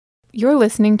You're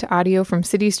listening to audio from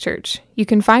Cities Church. You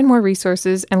can find more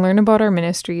resources and learn about our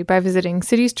ministry by visiting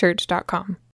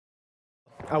citieschurch.com.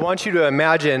 I want you to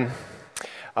imagine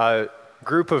a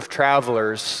group of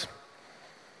travelers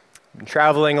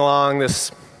traveling along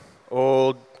this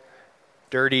old,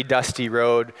 dirty, dusty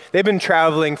road. They've been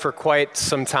traveling for quite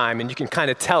some time, and you can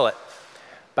kind of tell it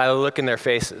by the look in their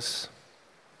faces.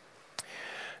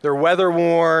 They're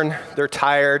weather-worn, they're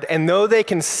tired, and though they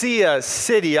can see a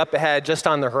city up ahead just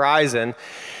on the horizon,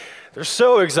 they're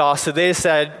so exhausted, they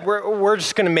said, we're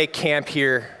just going to make camp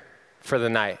here for the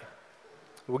night.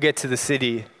 We'll get to the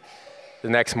city the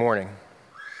next morning.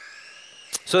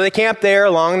 So they camp there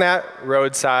along that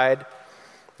roadside.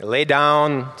 They lay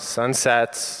down, sun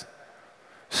sets,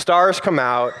 stars come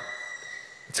out,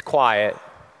 it's quiet.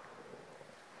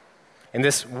 And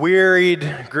this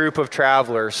wearied group of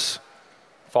travelers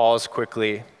falls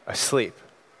quickly asleep.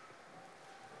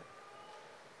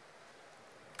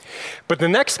 But the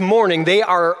next morning, they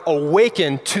are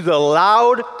awakened to the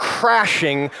loud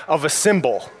crashing of a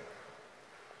cymbal.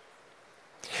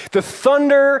 The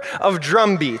thunder of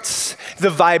drumbeats, the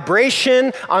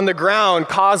vibration on the ground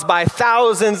caused by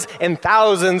thousands and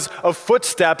thousands of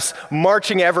footsteps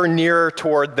marching ever nearer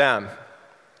toward them.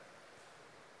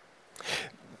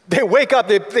 They wake up,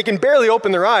 they can barely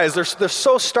open their eyes. They're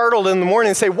so startled in the morning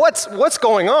and say, what's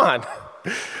going on?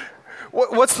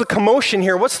 What's the commotion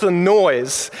here? What's the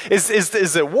noise? Is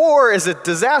it war? Is it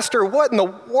disaster? What in the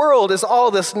world is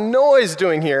all this noise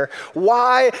doing here?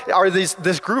 Why are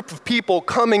this group of people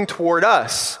coming toward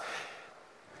us?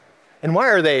 And why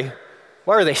are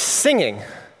they singing?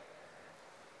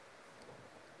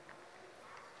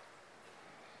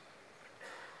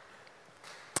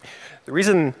 The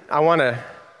reason I want to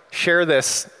share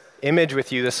this image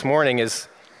with you this morning is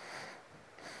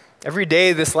every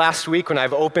day this last week when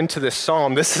I've opened to this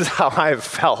psalm, this is how I've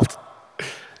felt.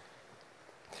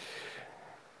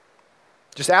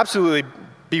 Just absolutely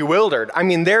bewildered. I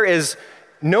mean, there is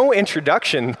no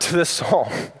introduction to this psalm.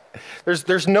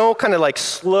 There's no kind of like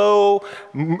slow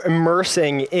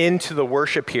immersing into the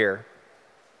worship here.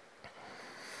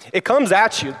 It comes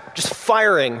at you just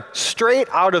firing straight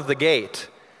out of the gate.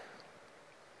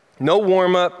 No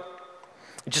warm-up.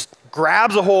 It just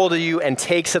grabs a hold of you and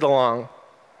takes it along.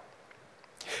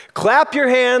 Clap your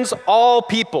hands, all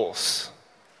peoples.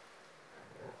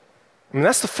 I mean,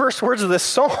 that's the first words of this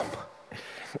psalm.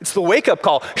 It's the wake-up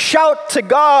call. Shout to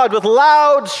God with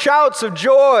loud shouts of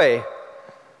joy.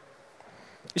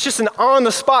 It's just an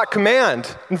on-the-spot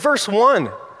command. In verse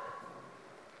 1,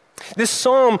 this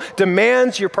psalm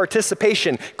demands your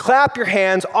participation. Clap your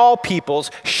hands, all peoples.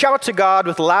 Shout to God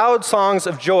with loud songs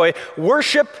of joy.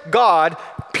 Worship God,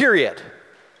 period.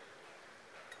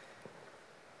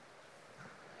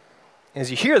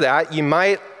 As you hear that, you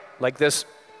might, like this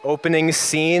opening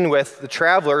scene with the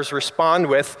travelers, respond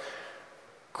with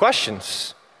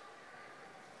questions.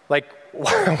 Like,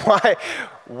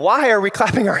 why are we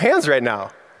clapping our hands right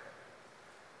now?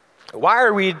 Why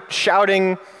are we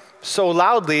shouting so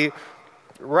loudly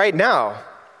right now?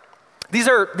 These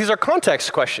are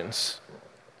context questions.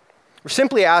 We're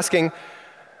simply asking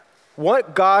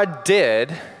what God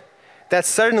did that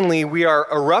suddenly we are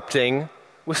erupting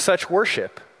with such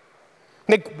worship.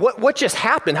 Like, what just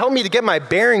happened? Help me to get my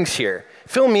bearings here.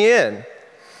 Fill me in.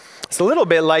 It's a little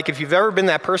bit like if you've ever been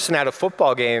that person at a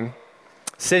football game,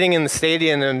 sitting in the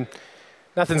stadium and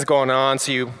nothing's going on,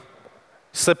 so you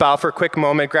slip out for a quick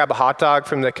moment, grab a hot dog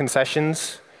from the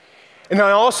concessions, and then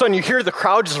all of a sudden you hear the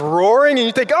crowd just roaring and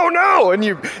you think, oh no, and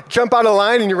you jump out of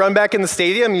line and you run back in the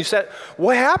stadium and you said,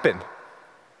 what happened?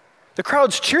 The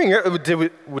crowd's cheering.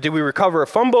 Did we recover a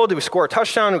fumble? Did we score a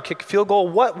touchdown? Did we kick a field goal?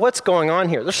 What's going on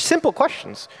here? They're simple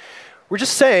questions. We're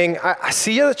just saying, I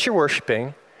see that you're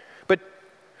worshiping, but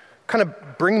kind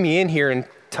of bring me in here and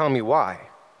tell me why.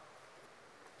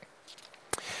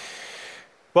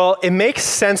 Well, it makes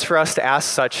sense for us to ask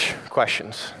such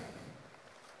questions.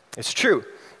 It's true.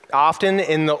 Often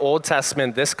in the Old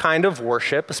Testament, this kind of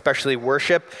worship, especially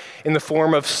worship in the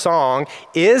form of song,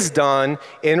 is done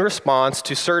in response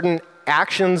to certain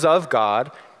actions of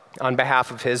God on behalf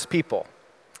of his people.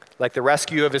 Like the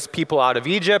rescue of his people out of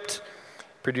Egypt,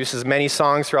 produces many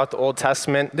songs throughout the Old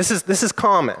Testament. This is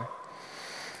common.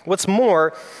 What's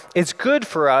more, it's good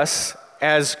for us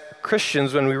as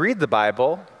Christians when we read the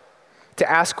Bible to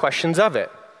ask questions of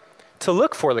it, to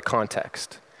look for the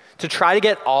context, to try to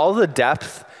get all the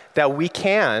depth that we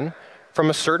can from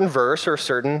a certain verse or a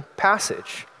certain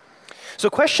passage. So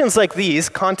questions like these,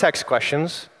 context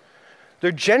questions,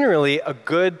 they're generally a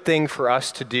good thing for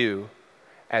us to do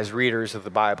as readers of the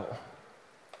Bible.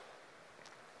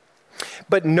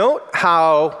 But note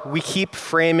how we keep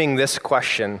framing this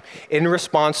question in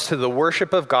response to the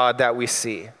worship of God that we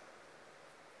see.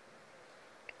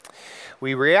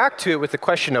 We react to it with the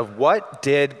question of, what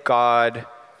did God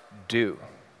do?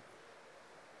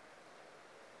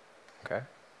 Okay.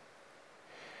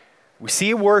 We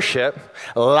see worship,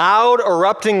 loud,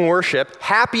 erupting worship,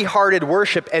 happy-hearted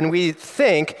worship, and we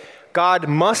think God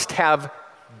must have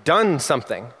done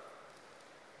something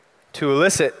to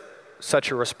elicit such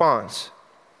a response.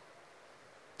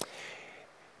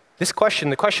 This question,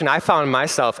 the question I found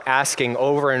myself asking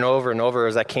over and over and over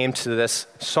as I came to this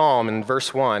psalm in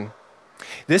verse 1,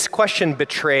 this question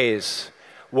betrays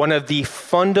one of the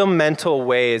fundamental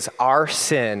ways our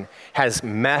sin has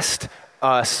messed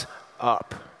us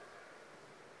up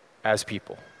as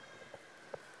people.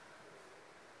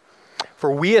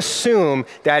 For we assume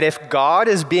that if God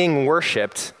is being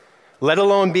worshiped, let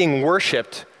alone being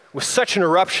worshiped with such an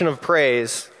eruption of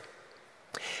praise,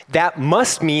 that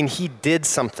must mean he did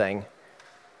something.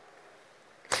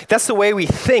 That's the way we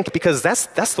think, because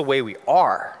that's the way we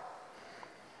are.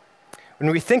 When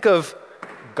we think of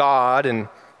God and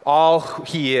all who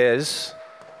he is,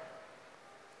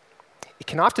 it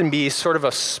can often be sort of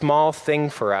a small thing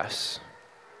for us.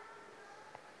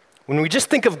 When we just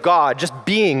think of God just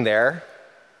being there,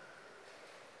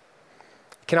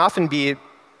 it can often be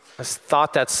a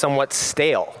thought that's somewhat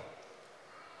stale,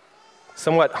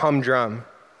 somewhat humdrum.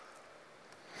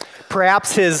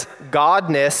 Perhaps his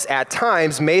God-ness at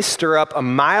times may stir up a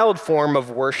mild form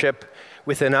of worship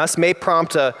within us, may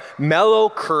prompt a mellow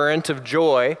current of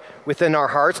joy within our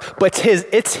hearts, but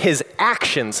it's his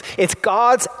actions. It's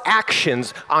God's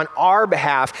actions on our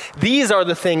behalf. These are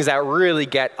the things that really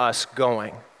get us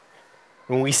going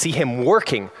when we see him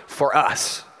working for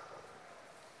us.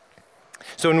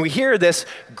 So when we hear this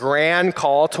grand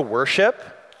call to worship,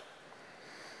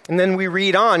 and then we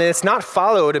read on, and it's not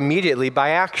followed immediately by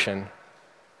action.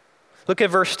 Look at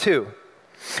verse 2.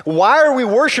 Why are we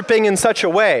worshiping in such a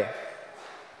way?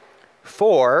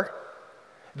 For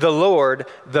the Lord,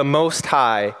 the Most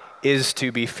High, is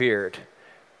to be feared,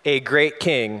 a great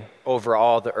king over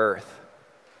all the earth.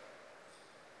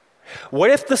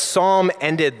 What if the psalm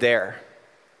ended there?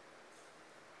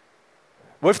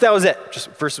 What if that was it? Just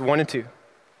verses 1 and 2.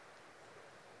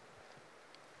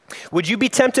 Would you be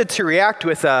tempted to react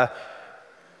with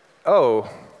oh,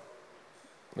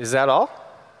 is that all?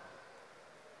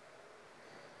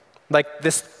 Like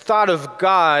this thought of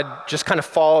God just kind of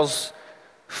falls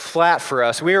flat for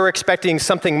us. We were expecting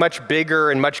something much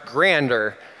bigger and much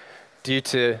grander due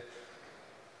to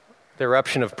the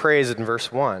eruption of praise in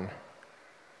verse 1.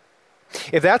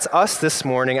 If that's us this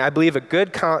morning, I believe a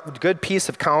good piece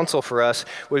of counsel for us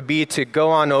would be to go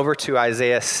on over to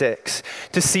Isaiah 6,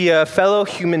 to see a fellow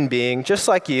human being, just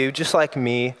like you, just like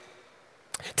me,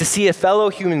 to see a fellow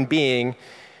human being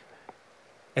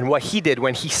and what he did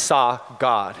when he saw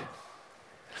God.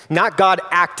 Not God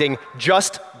acting,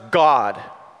 just God.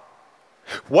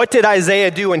 What did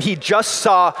Isaiah do when he just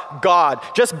saw God,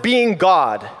 just being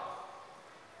God?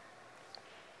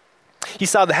 He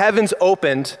saw the heavens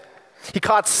opened. He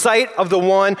caught sight of the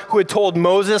one who had told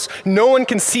Moses, "No one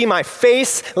can see my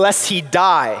face lest he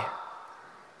die."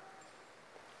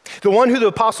 The one who the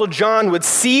Apostle John would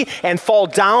see and fall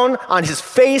down on his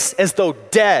face as though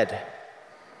dead.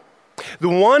 The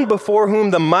one before whom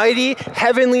the mighty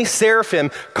heavenly seraphim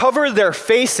cover their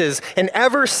faces and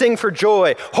ever sing for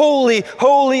joy. Holy,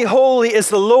 holy, holy is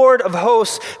the Lord of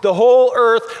hosts. The whole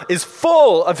earth is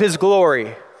full of his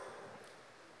glory.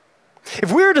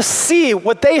 If we were to see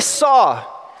what they saw,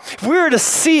 if we were to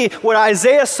see what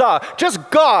Isaiah saw, just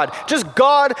God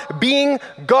being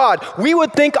God, we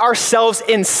would think ourselves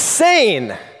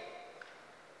insane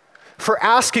for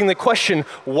asking the question,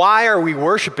 why are we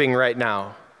worshiping right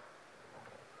now?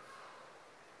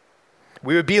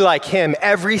 We would be like him,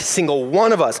 every single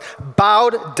one of us,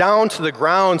 bowed down to the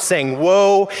ground saying,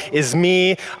 "Woe is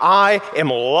me, I am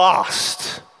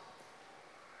lost."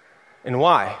 And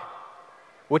why?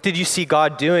 What did you see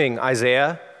God doing,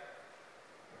 Isaiah?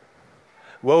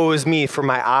 Woe is me, for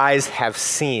my eyes have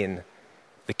seen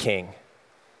the King.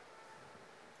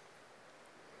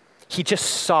 He just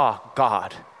saw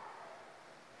God.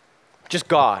 Just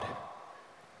God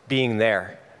being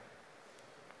there.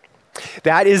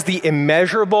 That is the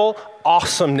immeasurable,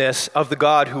 awesomeness of the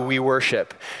God who we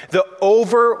worship, the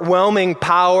overwhelming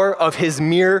power of his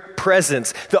mere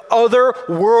presence, the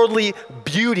otherworldly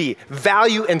beauty,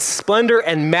 value, and splendor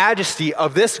and majesty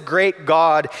of this great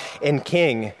God and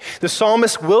King. The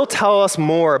psalmist will tell us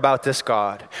more about this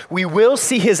God. We will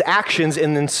see his actions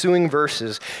in the ensuing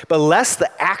verses, but lest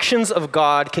the actions of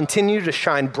God continue to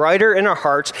shine brighter in our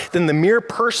hearts than the mere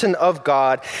person of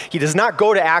God, he does not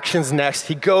go to actions next,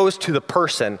 he goes to the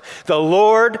person. The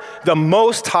Lord, the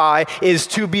Most High, is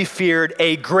to be feared,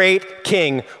 a great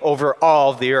king over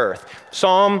all the earth.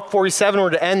 Psalm 47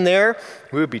 were to end there,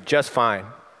 we would be just fine.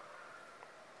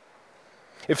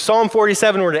 If Psalm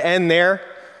 47 were to end there,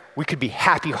 we could be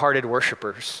happy-hearted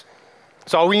worshipers.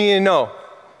 That's all we need to know,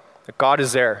 that God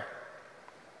is there.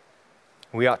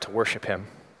 We ought to worship him.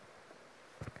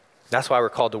 That's why we're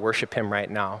called to worship him right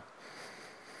now.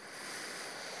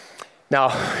 Now,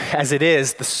 as it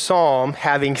is, the psalm,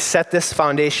 having set this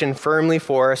foundation firmly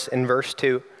for us in verse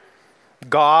 2,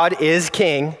 God is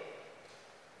king.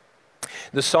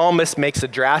 The psalmist makes a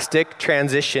drastic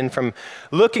transition from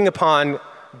looking upon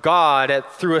God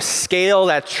through a scale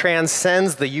that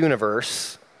transcends the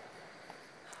universe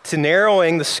to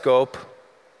narrowing the scope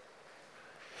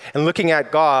and looking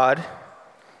at God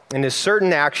and his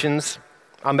certain actions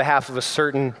on behalf of a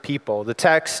certain people. The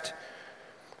text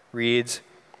reads,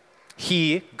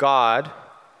 he, God,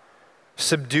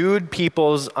 subdued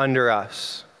peoples under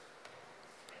us,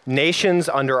 nations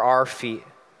under our feet.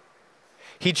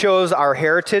 He chose our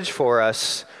heritage for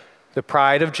us, the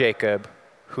pride of Jacob,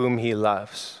 whom he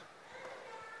loves.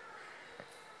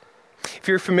 If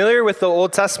you're familiar with the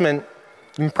Old Testament,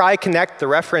 you can probably connect the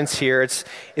reference here.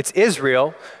 It's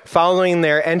Israel following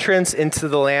their entrance into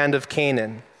the land of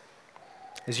Canaan.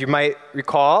 As you might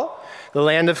recall, the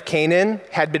land of Canaan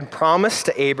had been promised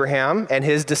to Abraham and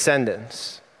his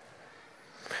descendants.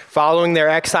 Following their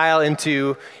exile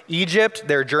into Egypt,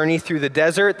 their journey through the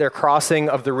desert, their crossing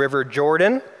of the river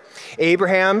Jordan,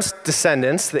 Abraham's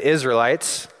descendants, the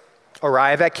Israelites,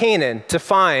 arrive at Canaan to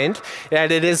find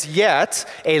that it is yet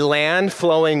a land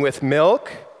flowing with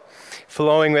milk,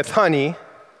 flowing with honey,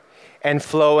 and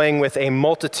flowing with a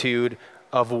multitude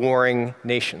of warring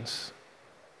nations.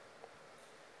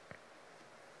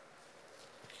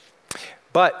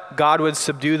 But God would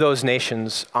subdue those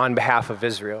nations on behalf of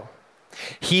Israel.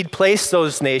 He'd place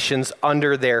those nations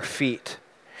under their feet.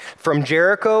 From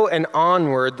Jericho and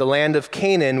onward, the land of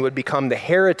Canaan would become the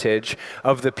heritage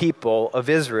of the people of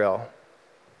Israel.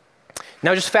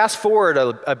 Now just fast forward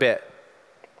a bit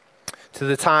to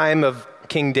the time of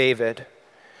King David,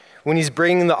 when he's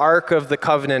bringing the Ark of the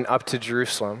Covenant up to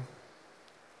Jerusalem.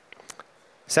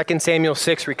 2 Samuel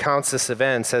 6 recounts this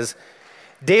event and says,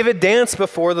 David danced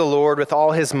before the Lord with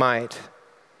all his might.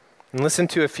 And listen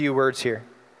to a few words here.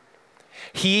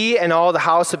 He and all the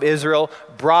house of Israel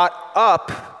brought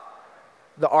up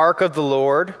the ark of the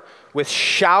Lord with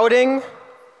shouting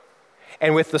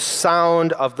and with the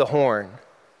sound of the horn.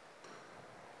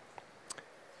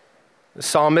 The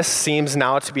psalmist seems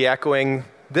now to be echoing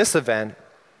this event.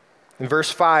 In verse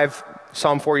 5,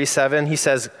 Psalm 47, he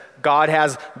says, God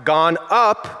has gone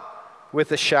up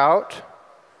with a shout,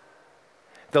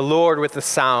 the Lord with the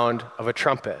sound of a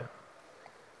trumpet.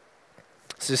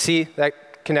 So see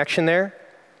that connection there?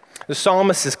 The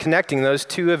psalmist is connecting those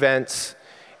two events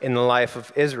in the life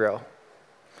of Israel.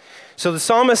 So the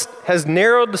psalmist has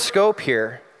narrowed the scope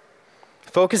here,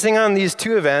 focusing on these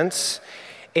two events,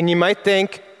 and you might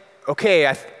think, okay,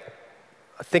 I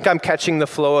think I'm catching the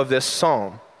flow of this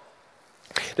psalm.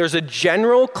 There's a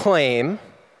general claim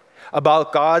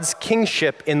about God's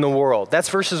kingship in the world. That's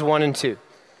verses 1 and 2.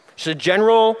 It's a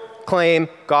general claim,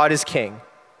 God is king.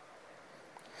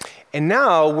 And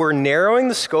now we're narrowing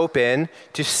the scope in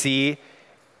to see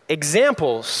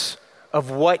examples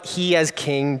of what he as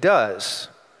king does.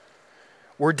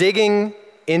 We're digging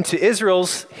into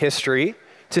Israel's history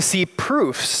to see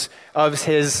proofs of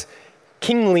his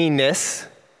kingliness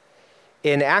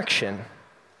in action.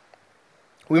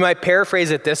 We might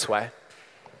paraphrase it this way.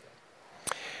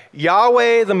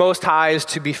 Yahweh the Most High is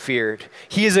to be feared.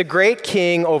 He is a great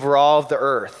king over all of the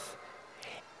earth.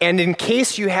 And in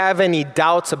case you have any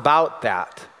doubts about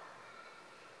that,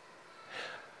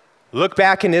 look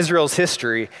back in Israel's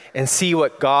history and see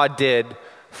what God did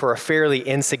for a fairly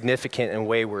insignificant and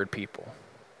wayward people.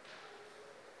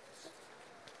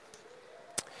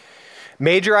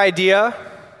 Major idea,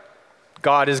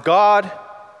 God is God.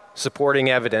 Supporting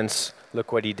evidence,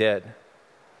 look what he did.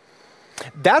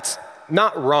 That's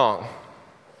not wrong.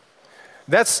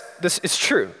 It's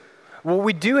true. What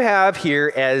we do have here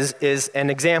is an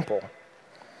example.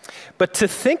 But to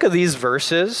think of these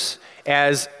verses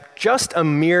as just a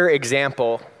mere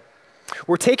example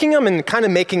We're taking them and kind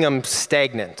of making them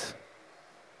stagnant.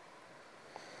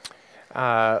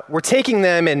 We're taking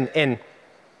them and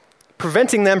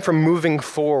preventing them from moving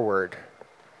forward.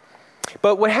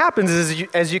 But what happens is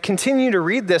as you continue to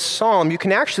read this psalm, you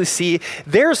can actually see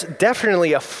there's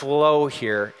definitely a flow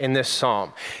here in this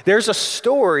psalm. There's a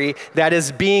story that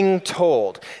is being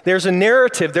told. There's a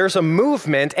narrative, there's a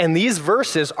movement, and these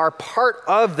verses are part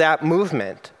of that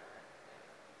movement.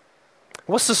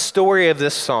 What's the story of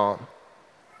this psalm?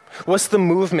 What's the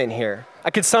movement here? I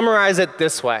could summarize it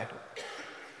this way.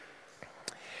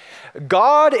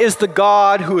 God is the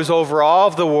God who is over all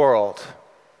of the world.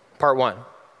 Part one.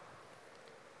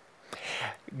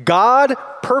 God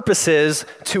purposes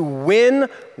to win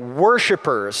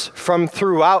worshipers from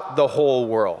throughout the whole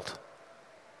world.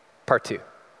 Part two.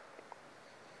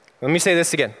 Let me say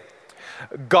this again.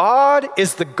 God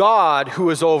is the God who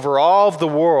is over all of the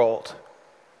world.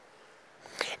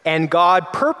 And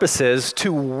God purposes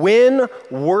to win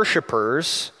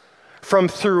worshipers from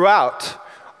throughout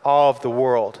all of the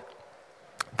world.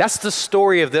 That's the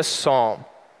story of this psalm.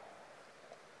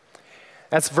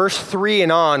 That's verse 3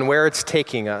 and on where it's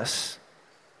taking us.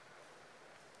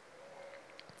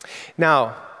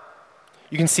 Now,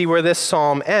 you can see where this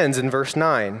psalm ends in verse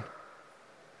 9.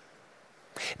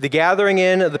 The gathering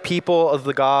in of the people of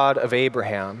the God of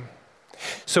Abraham.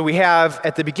 So we have,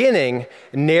 at the beginning,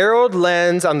 narrowed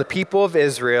lens on the people of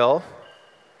Israel,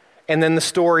 and then the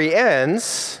story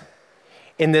ends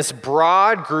in this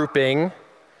broad grouping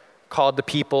called the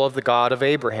people of the God of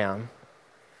Abraham.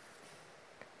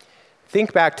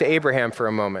 Think back to Abraham for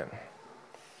a moment.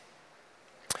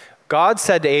 God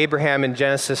said to Abraham in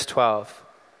Genesis 12,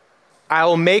 I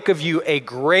will make of you a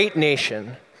great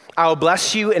nation. I will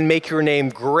bless you and make your name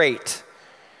great.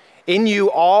 In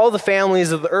you all the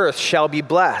families of the earth shall be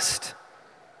blessed.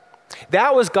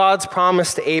 That was God's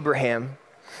promise to Abraham.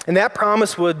 And that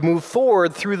promise would move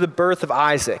forward through the birth of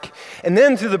Isaac, and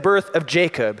then through the birth of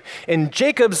Jacob. And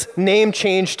Jacob's name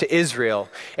changed to Israel,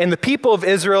 and the people of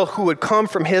Israel who would come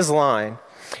from his line.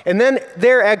 And then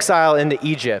their exile into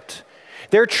Egypt.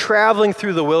 They're traveling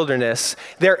through the wilderness.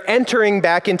 They're entering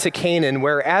back into Canaan,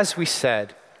 where, as we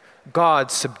said, God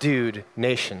subdued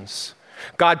nations.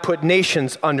 God put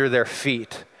nations under their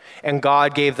feet, and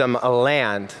God gave them a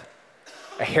land,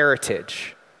 a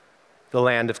heritage, the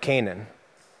land of Canaan.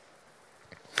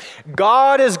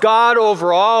 God is God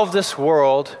over all of this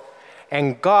world,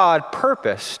 and God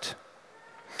purposed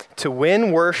to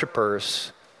win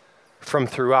worshipers from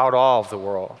throughout all of the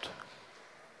world.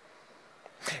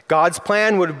 God's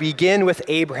plan would begin with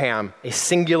Abraham, a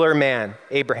singular man,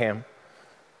 Abraham.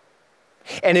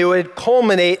 And it would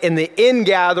culminate in the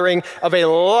ingathering of a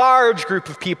large group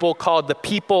of people called the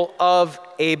people of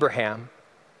Abraham.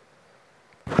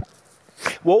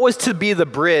 What was to be the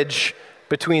bridge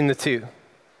between the two?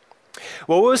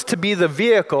 What was to be the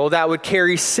vehicle that would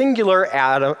carry singular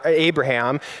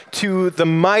Abraham to the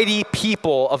mighty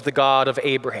people of the God of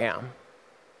Abraham?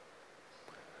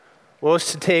 What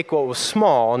was to take what was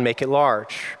small and make it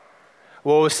large?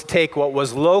 What was to take what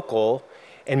was local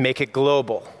and make it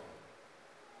global?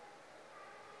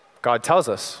 God tells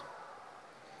us.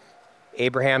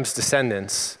 Abraham's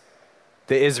descendants,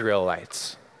 the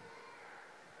Israelites.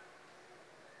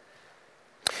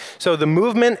 So the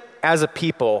movement as a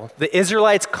people, the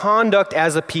Israelites' conduct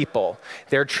as a people,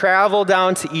 their travel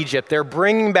down to Egypt, their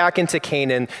bringing back into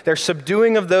Canaan, their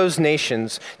subduing of those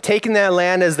nations, taking that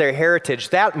land as their heritage,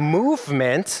 that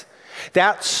movement,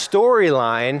 that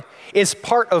storyline is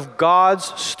part of God's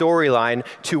storyline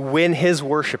to win his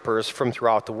worshipers from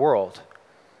throughout the world.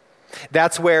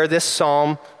 That's where this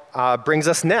psalm brings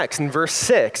us next. In verse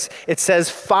 6, it says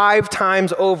 5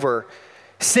 times over,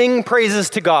 sing praises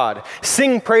to God,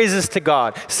 sing praises to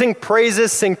God, sing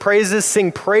praises, sing praises,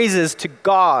 sing praises to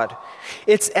God.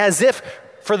 It's as if,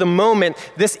 for the moment,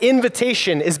 this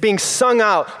invitation is being sung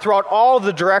out throughout all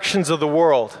the directions of the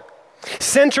world,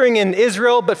 centering in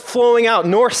Israel, but flowing out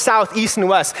north, south, east, and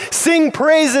west. Sing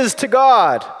praises to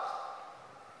God.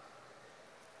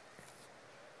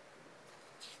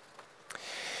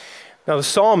 Now, the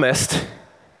psalmist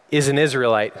is an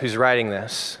Israelite who's writing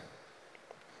this.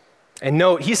 And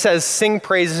note, he says, sing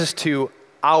praises to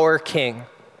our King.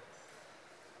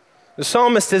 The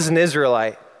psalmist is an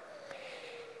Israelite.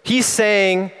 He's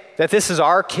saying that this is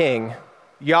our King,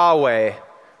 Yahweh,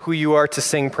 who you are to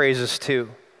sing praises to.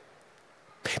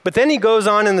 But then he goes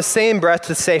on in the same breath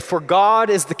to say, for God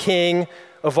is the King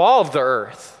of all of the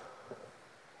earth.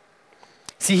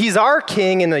 See, he's our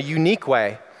King in a unique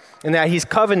way, in that he's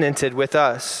covenanted with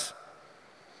us.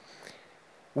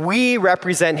 We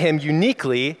represent him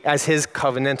uniquely as his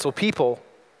covenantal people.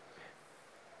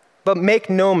 But make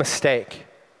no mistake,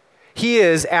 he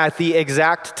is at the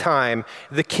exact time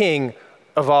the king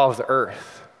of all of the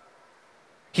earth.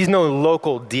 He's no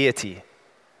local deity.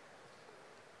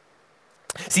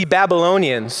 See,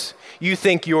 Babylonians, you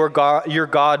think your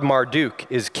god Marduk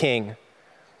is king.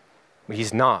 But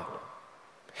he's not.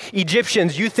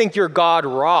 Egyptians, you think your god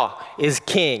Ra is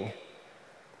king.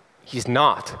 He's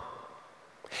not.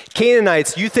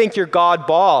 Canaanites, you think your god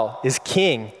Baal is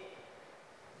king.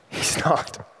 He's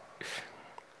not.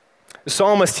 The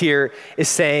psalmist here is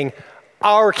saying,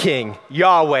 our king,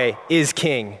 Yahweh, is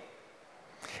king.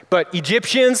 But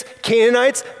Egyptians,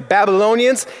 Canaanites,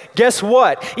 Babylonians, guess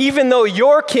what? Even though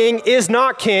your king is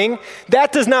not king,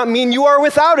 that does not mean you are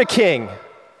without a king.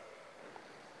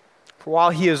 For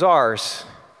while he is ours,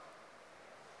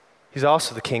 he's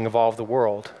also the king of all of the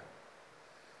world.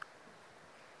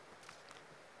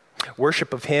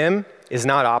 Worship of him is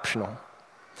not optional.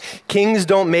 Kings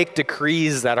don't make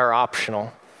decrees that are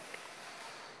optional.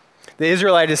 The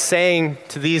Israelite is saying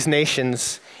to these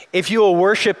nations, if you will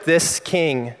worship this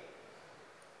king,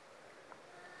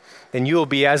 then you will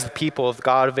be as the people of the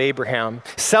God of Abraham.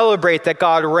 Celebrate that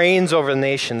God reigns over the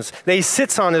nations, that he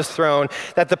sits on his throne,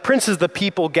 that the princes of the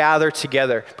people gather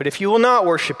together. But if you will not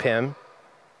worship him,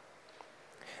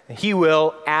 he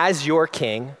will, as your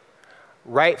king,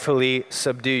 rightfully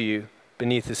subdue you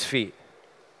beneath his feet.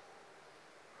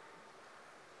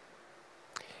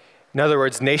 In other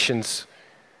words, nations,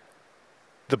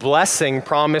 the blessing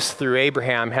promised through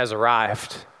Abraham has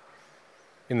arrived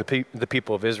in the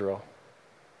people of Israel.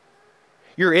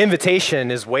 Your invitation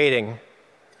is waiting.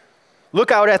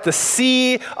 Look out at the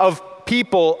sea of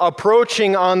people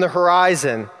approaching on the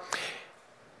horizon.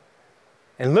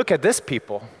 And look at this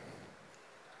people.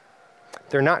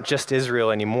 They're not just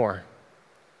Israel anymore.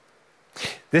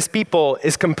 This people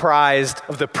is comprised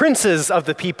of the princes of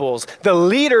the peoples, the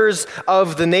leaders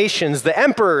of the nations, the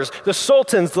emperors, the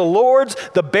sultans, the lords,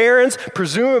 the barons,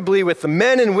 presumably with the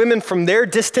men and women from their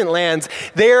distant lands.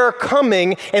 They are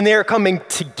coming, and they are coming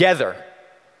together.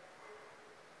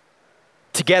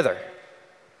 Together.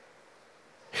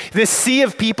 This sea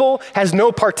of people has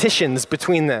no partitions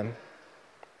between them.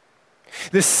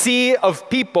 The sea of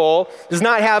people does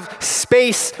not have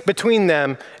space between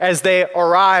them as they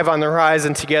arrive on the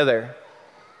horizon together.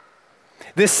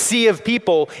 This sea of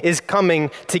people is coming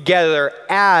together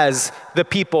as the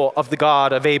people of the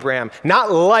God of Abraham. Not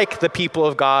like the people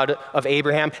of God of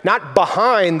Abraham, not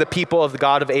behind the people of the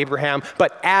God of Abraham,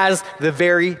 but as the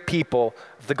very people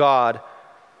of the God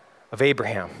of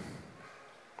Abraham.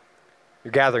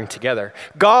 You're gathering together.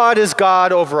 God is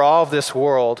God over all of this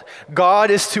world. God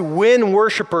is to win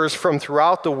worshipers from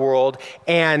throughout the world,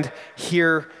 and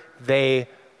here they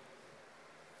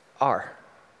are.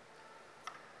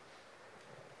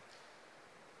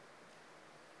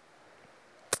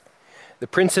 The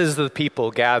princes of the people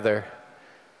gather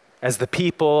as the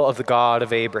people of the God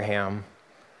of Abraham.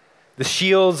 The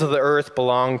shields of the earth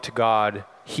belong to God.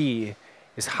 He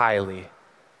is highly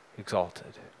exalted.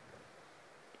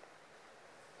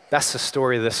 That's the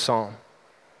story of this psalm.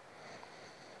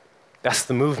 That's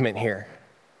the movement here.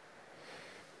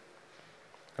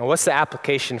 Now, what's the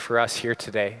application for us here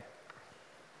today?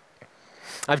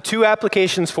 I have two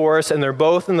applications for us, and they're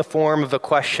both in the form of a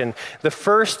question. The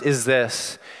first is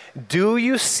this: do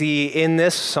you see in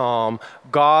this psalm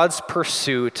God's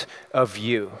pursuit of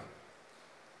you?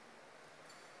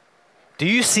 Do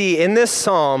you see in this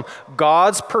psalm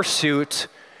God's pursuit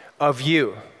of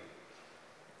you?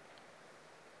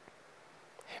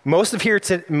 Most of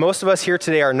us here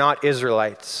today are not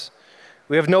Israelites.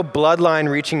 We have no bloodline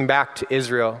reaching back to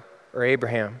Israel or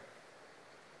Abraham.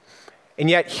 And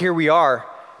yet here we are,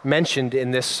 mentioned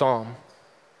in this psalm.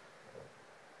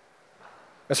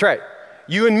 That's right.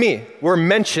 You and me, we're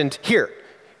mentioned here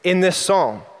in this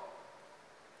psalm.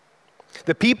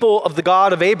 The people of the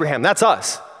God of Abraham, that's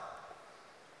us.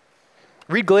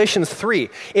 Read Galatians 3.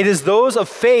 It is those of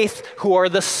faith who are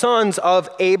the sons of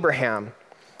Abraham.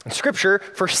 In Scripture,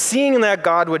 foreseeing that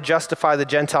God would justify the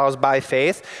Gentiles by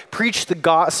faith, preached the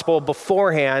gospel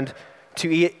beforehand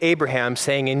to Abraham,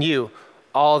 saying, in you,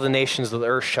 all the nations of the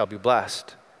earth shall be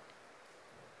blessed.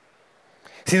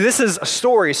 See, this is a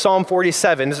story, Psalm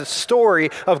 47 is a story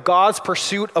of God's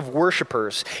pursuit of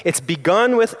worshipers. It's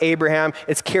begun with Abraham,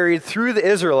 it's carried through the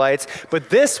Israelites, but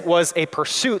this was a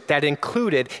pursuit that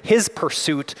included his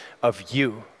pursuit of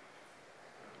you.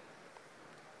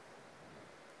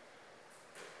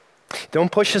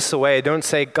 Don't push this away. Don't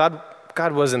say, God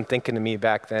wasn't thinking of me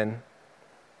back then.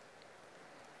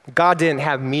 God didn't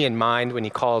have me in mind when he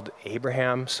called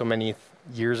Abraham so many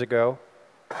years ago.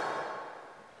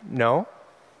 No.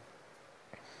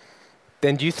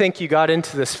 then do you think you got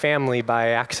into this family by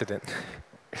accident?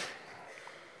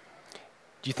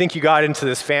 Do you think you got into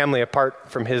this family apart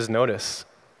from his notice?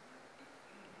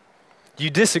 Do you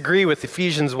disagree with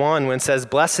Ephesians 1 when it says,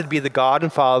 "Blessed be the God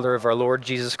and Father of our Lord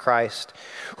Jesus Christ,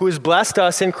 who has blessed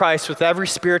us in Christ with every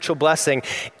spiritual blessing,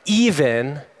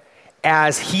 even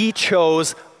as he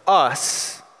chose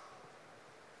us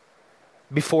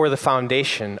before the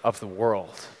foundation of the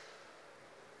world."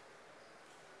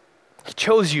 He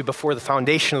chose you before the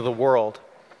foundation of the world,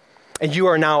 and you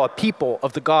are now a people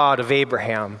of the God of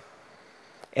Abraham.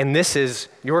 And this is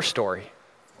your story.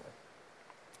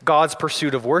 God's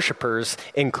pursuit of worshipers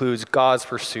includes God's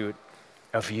pursuit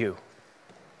of you.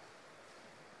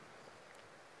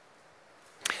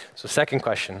 So, second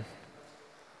question.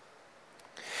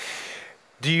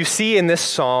 Do you see in this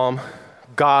psalm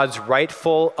God's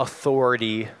rightful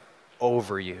authority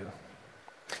over you?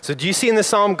 So do you see in this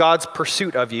psalm God's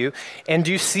pursuit of you? And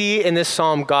do you see in this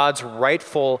psalm God's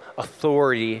rightful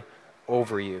authority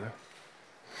over you?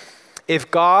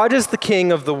 If God is the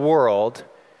king of the world,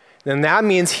 then that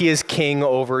means he is king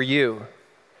over you.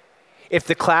 If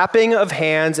the clapping of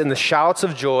hands and the shouts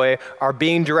of joy are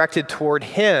being directed toward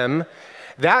him,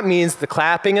 that means the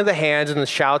clapping of the hands and the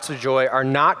shouts of joy are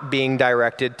not being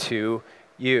directed to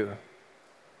you.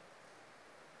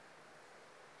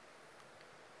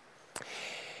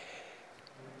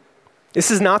 This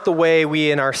is not the way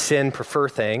we in our sin prefer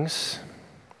things.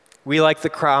 We like the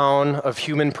crown of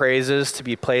human praises to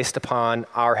be placed upon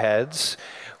our heads.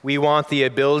 We want the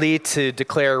ability to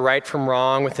declare right from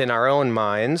wrong within our own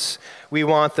minds. We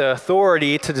want the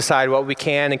authority to decide what we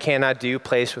can and cannot do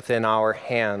placed within our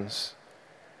hands.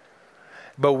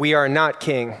 But we are not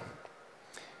king.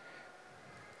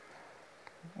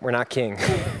 We're not king.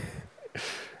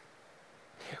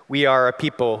 We are a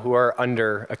people who are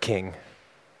under a king.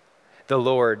 The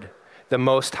Lord, the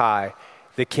Most High,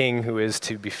 the King who is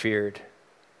to be feared.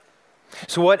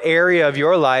 So what area of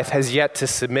your life has yet to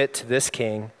submit to this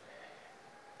king?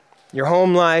 Your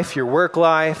home life, your work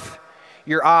life,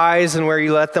 your eyes and where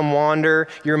you let them wander,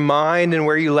 your mind and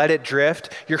where you let it drift,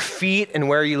 your feet and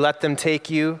where you let them take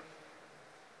you?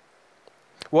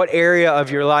 What area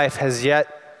of your life has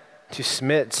yet to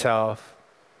submit itself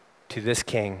to this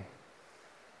king?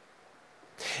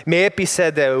 May it be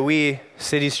said that we,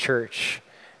 Cities Church,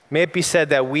 may it be said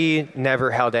that we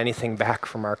never held anything back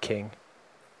from our king.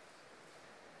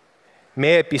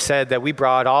 May it be said that we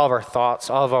brought all of our thoughts,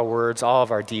 all of our words, all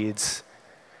of our deeds,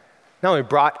 not only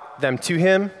brought them to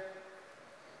him,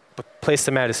 but placed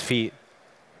them at his feet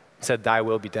and said, "Thy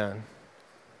will be done."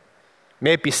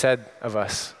 May it be said of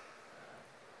us.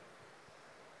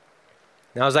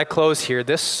 Now, as I close here,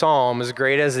 this psalm, as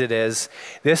great as it is,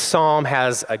 this psalm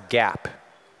has a gap,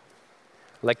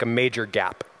 like a major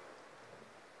gap.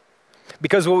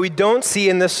 Because what we don't see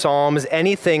in this psalm is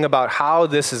anything about how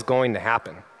this is going to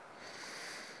happen.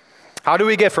 How do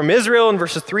we get from Israel in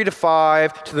verses 3 to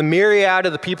 5 to the myriad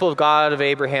of the people of God of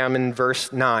Abraham in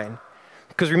verse 9?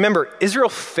 Because remember, Israel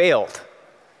failed.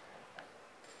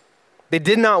 They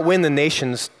did not win the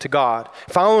nations to God.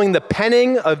 Following the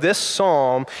penning of this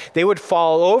psalm, they would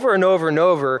fall over and over and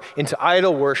over into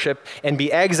idol worship and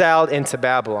be exiled into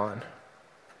Babylon.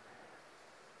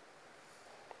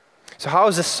 So how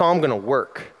is this psalm going to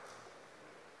work?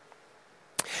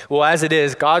 Well, as it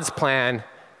is, God's plan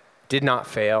did not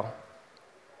fail.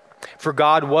 For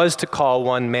God was to call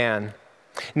one man,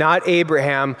 not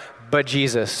Abraham, but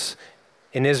Jesus,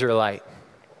 an Israelite.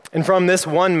 And from this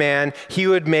one man, he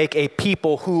would make a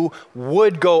people who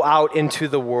would go out into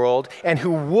the world and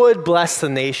who would bless the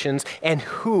nations and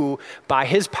who, by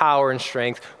his power and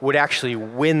strength, would actually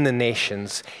win the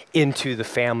nations into the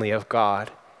family of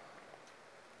God.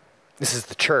 This is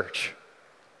the church.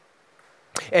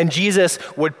 And Jesus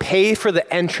would pay for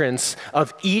the entrance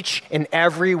of each and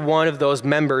every one of those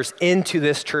members into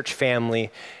this church family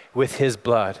with his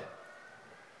blood.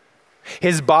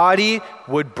 His body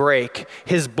would break,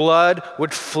 his blood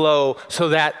would flow so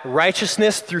that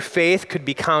righteousness through faith could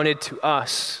be counted to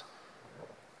us.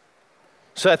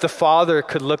 So that the Father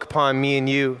could look upon me and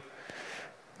you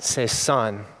and say,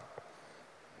 "Son,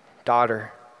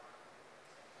 daughter."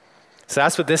 So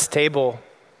that's what this table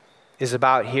is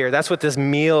about here. That's what this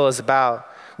meal is about.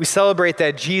 We celebrate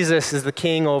that Jesus is the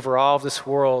King over all of this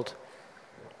world.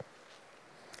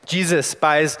 Jesus,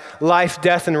 by his life,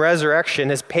 death, and resurrection,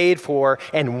 has paid for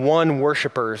and won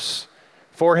worshipers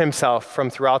for himself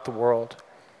from throughout the world.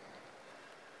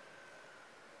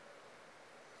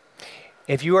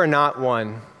 If you are not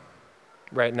one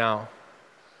right now,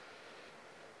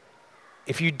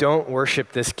 if you don't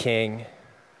worship this King,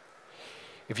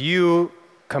 if you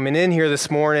coming in here this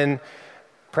morning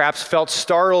perhaps felt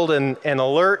startled and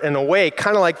alert and awake,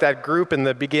 kind of like that group in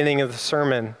the beginning of the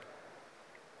sermon,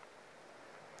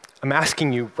 I'm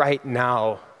asking you right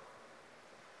now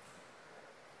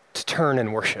to turn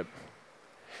and worship,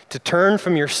 to turn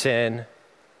from your sin,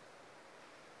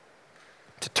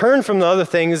 to turn from the other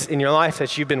things in your life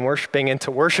that you've been worshiping and to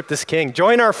worship this King.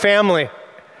 Join our family.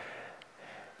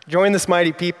 Join this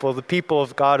mighty people, the people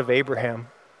of God of Abraham.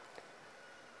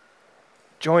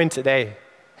 Join today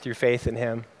through faith in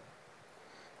him.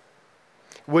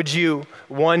 Would you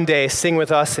one day sing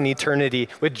with us in eternity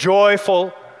with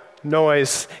joyful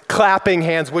noise, clapping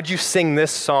hands? Would you sing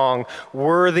this song?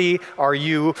 Worthy are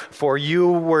you, for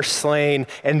you were slain,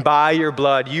 and by your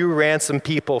blood you ransomed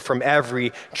people from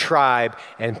every tribe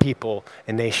and people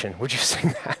and nation. Would you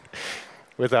sing that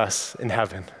with us in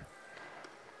heaven?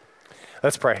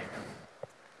 Let's pray.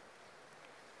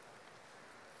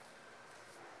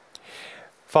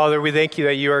 Father, we thank you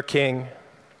that you are King.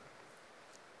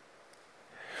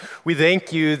 We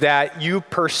thank you that you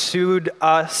pursued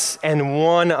us and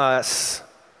won us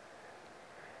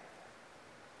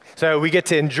so we get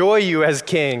to enjoy you as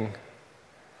King.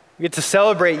 We get to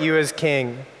celebrate you as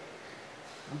King.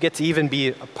 We get to even be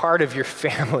a part of your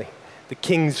family, the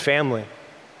King's family.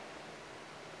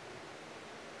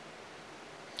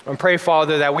 And pray,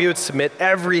 Father, that we would submit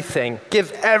everything,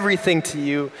 give everything to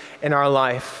you in our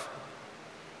life.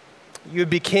 You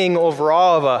would be King over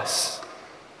all of us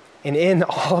and in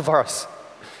all of us.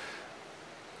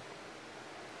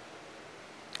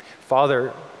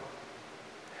 Father,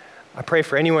 I pray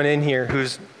for anyone in here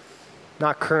who's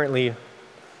not currently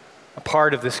a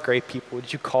part of this great people.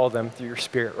 Would you call them through your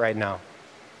Spirit right now?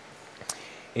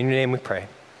 In your name we pray.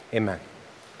 Amen.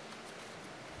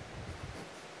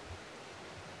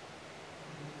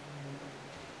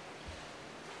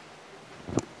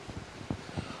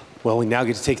 Well, we now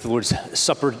get to take the Lord's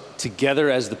Supper together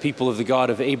as the people of the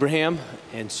God of Abraham.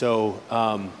 And so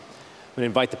I'm going to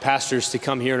invite the pastors to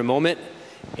come here in a moment,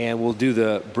 and we'll do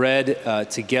the bread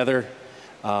together.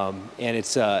 And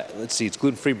it's, it's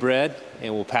gluten-free bread,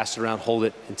 and we'll pass it around, hold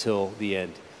it until the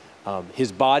end.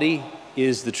 His body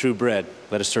is the true bread.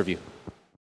 Let us serve you.